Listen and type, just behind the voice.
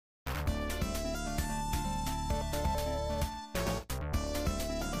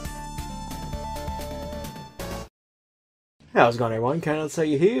How's it going, everyone?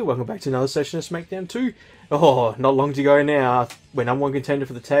 KayneHunterTaker here. Welcome back to another session of Smackdown 2. Oh, not long to go now. We're number one contender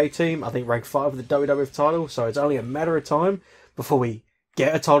for the tag team. I think rank 5 of the WWF title, so it's only a matter of time before we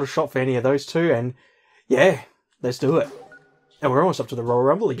get a title shot for any of those two, and yeah, let's do it. And we're almost up to the Royal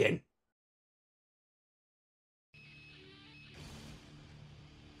Rumble again.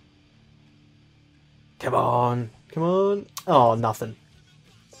 Come on. Come on. Oh, nothing.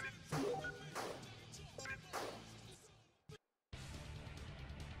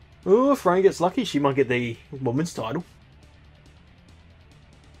 Oh, if Rain gets lucky, she might get the women's title.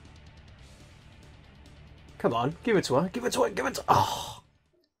 Come on, give it to her, give it to her, give it to her. Oh.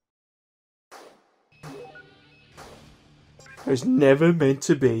 It was never meant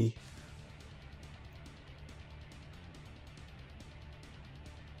to be.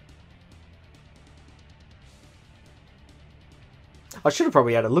 I should have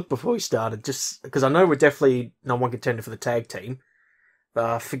probably had a look before we started, just because I know we're definitely number one contender for the tag team.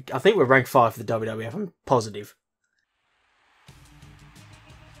 I think we're ranked 5 for the WWF, I'm positive.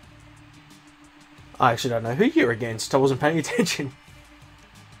 I actually don't know who you're against, I wasn't paying attention.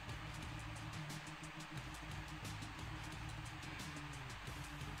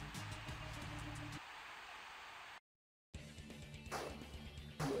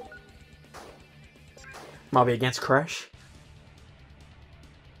 Might be against Crash.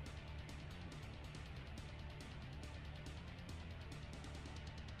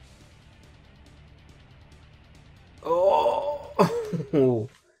 Oh!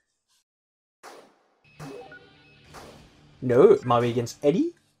 No, it might be against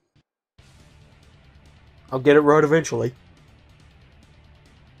Eddie. I'll get it right eventually.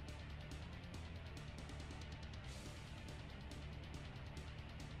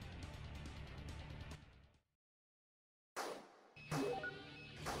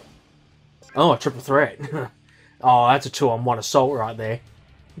 Oh, a triple threat. Oh, that's a 2-on-1 assault right there.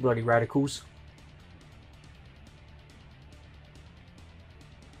 Bloody radicals.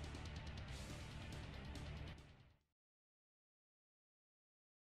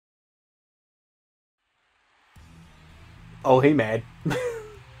 Oh, he mad.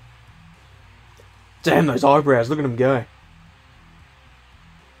 Damn those eyebrows, look at him go.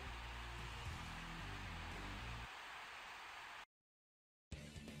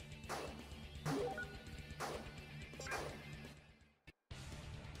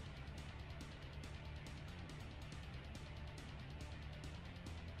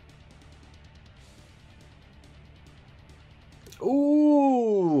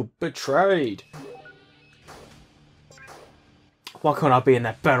 Ooh, betrayed. Why can't I be in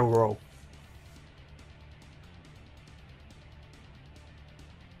that battle royal?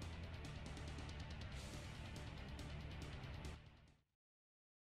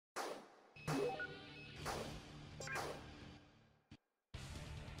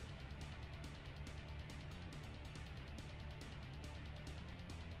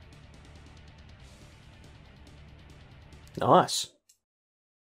 Nice.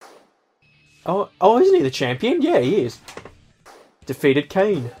 Oh, isn't he the champion? Yeah, he is. Defeated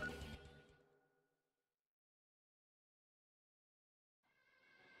Kane.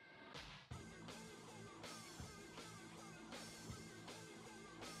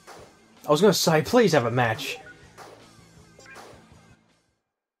 I was going to say, please have a match.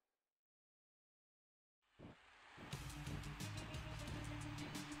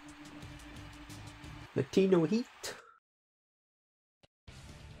 Latino Heat.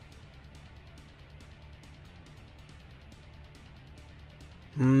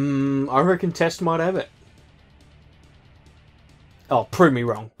 I reckon Test might have it. Oh, prove me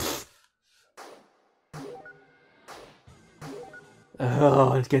wrong.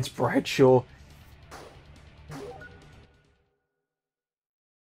 Oh, against Bradshaw.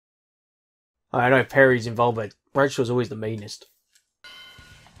 I know Perry's involved, but Bradshaw's always the meanest.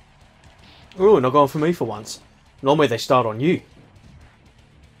 Ooh, not going for me for once. Normally they start on you.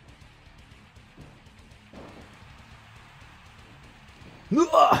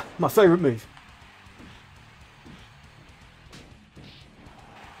 Ugh, my favourite move.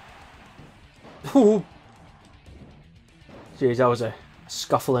 Ooh. Jeez, that was a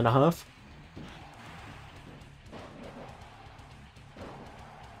scuffle and a half.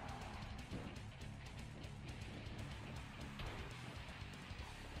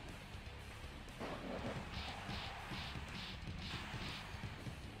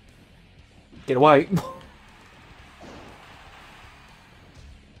 Get away.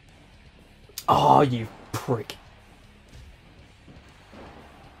 Oh, you prick.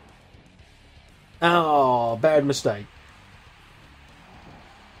 Oh, bad mistake.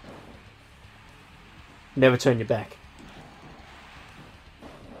 Never turn your back.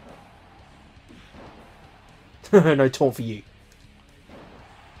 No taunt for you.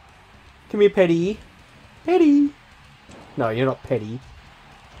 Come here, Petty. Petty. No, you're not Petty.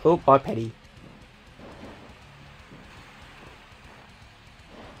 Oh, bye, Petty.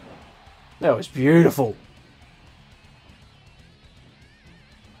 That was beautiful.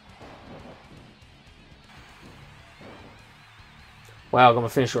 Wow, I got my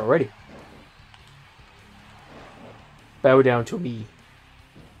finisher already. Bow down to me.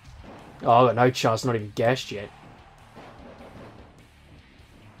 Oh, I got no chance, not even gassed yet.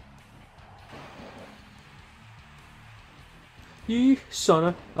 You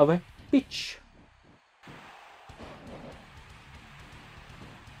son of a bitch.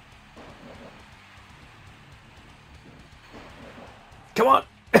 Come on!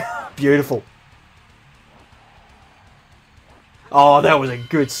 Beautiful. Oh, that was a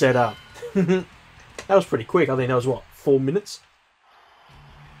good setup. That was pretty quick. I think that was, what, 4 minutes?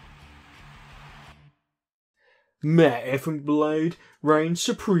 Matt effing Blade reigns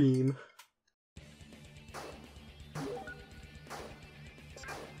supreme.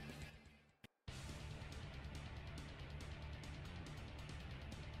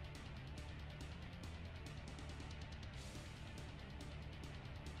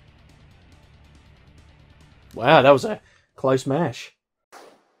 Wow, that was a close mash.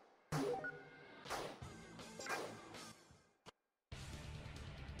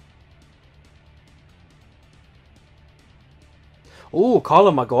 Oh,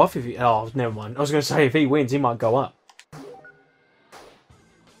 Kyler might go off if he... Oh, never mind. I was going to say, if he wins, he might go up.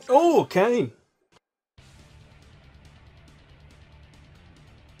 Oh, Kane.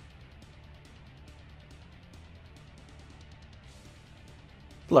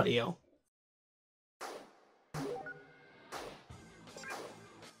 Bloody hell.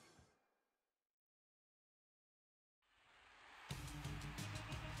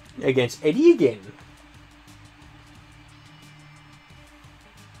 Against Eddie again.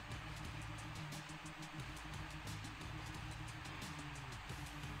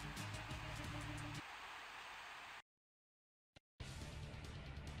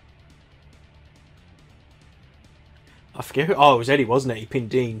 I forget who... Oh, it was Eddie, wasn't it? He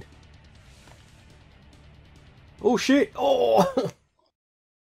pinned Dean. Oh, shit. Oh!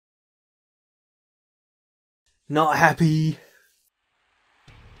 Not happy.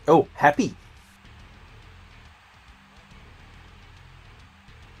 Oh, happy.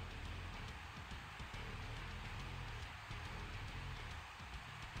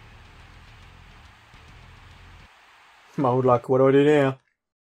 Mold like, what do I do now?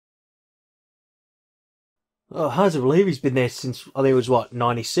 Oh, hard to believe he's been there since, I think it was what,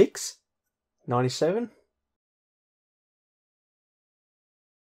 96? 97?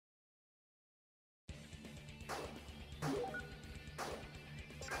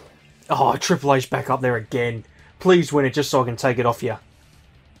 Oh, Triple H back up there again. Please win it just so I can take it off you.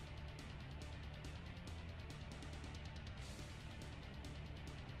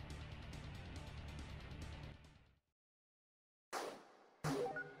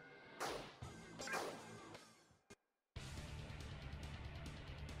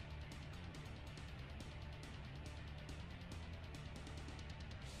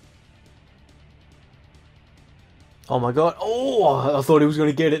 Oh my god. Oh, I thought he was going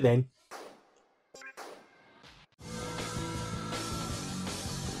to get it then.